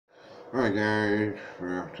Hi guys,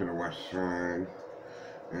 we're off to the west side.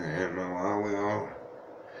 I don't know how we are.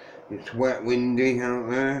 It's wet, windy out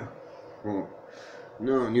there, but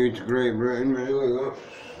not new to Great Britain really. That's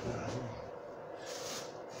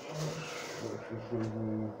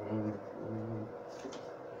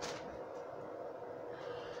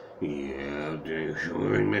yeah, I'll do. Shall we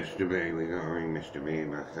ring Mr. B? We gotta ring Mr. B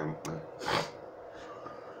back, haven't we?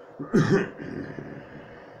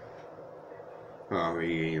 Oh,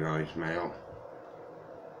 the voicemail.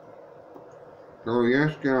 So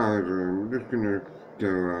yes guys, I'm just gonna do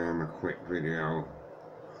a quick video.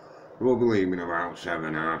 We'll be leaving about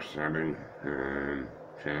 7, half 7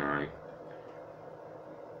 tonight.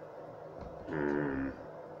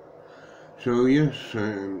 So yes,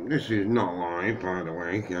 this is not live by the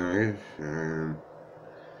way guys.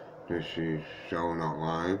 This is so not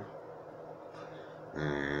live.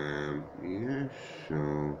 Yes,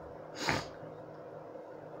 so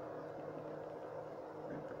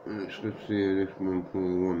let's see this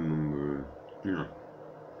 141 number. Yeah.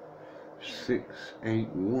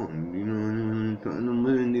 681, do you know anyone who's got a number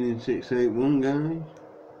ending in 681 guys?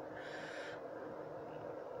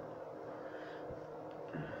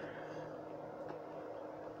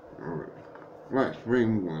 Alright, let's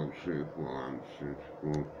ring, we'll see if we'll answer.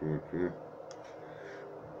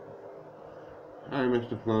 Hi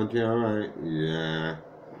Mr. Floaty, alright? Yeah,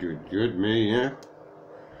 good me, yeah?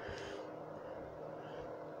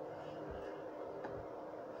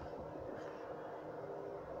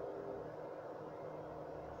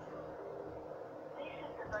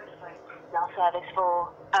 Service for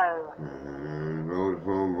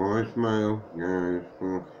Vodafone voicemail, guys,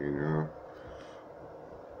 fucking hell.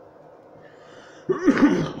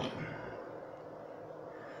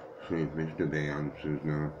 See if Mr. B answers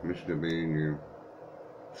now. Mr. B, you.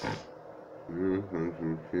 Yeah, that's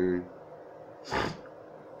some shit.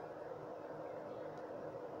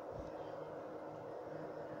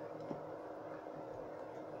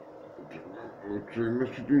 What's your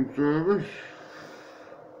messaging service?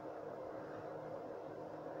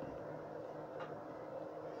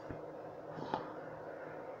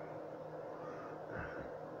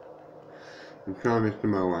 I'll try Mr.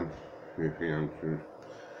 Mohan, see if he answers.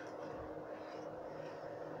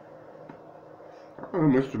 Oh,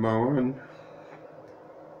 Mr. Mohan.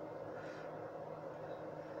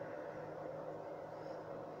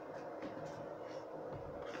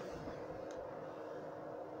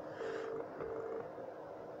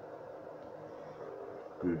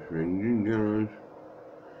 Just ringing, guys.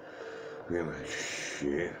 Feel like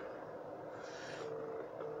shit.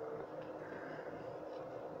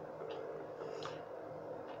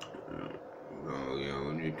 Oh yeah,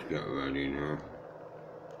 we need to get ready now.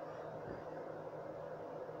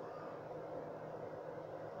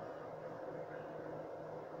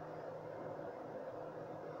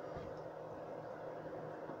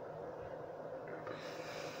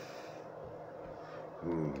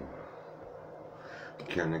 Ooh.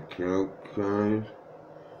 Can I kill guys?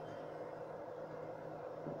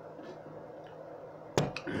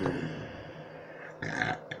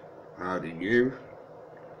 How did you?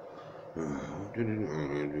 What did it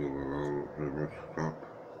do with all the stop?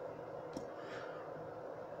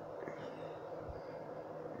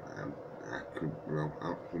 I could well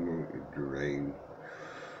absolutely drain.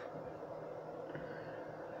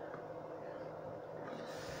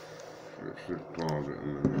 Let's just pause it a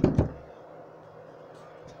minute.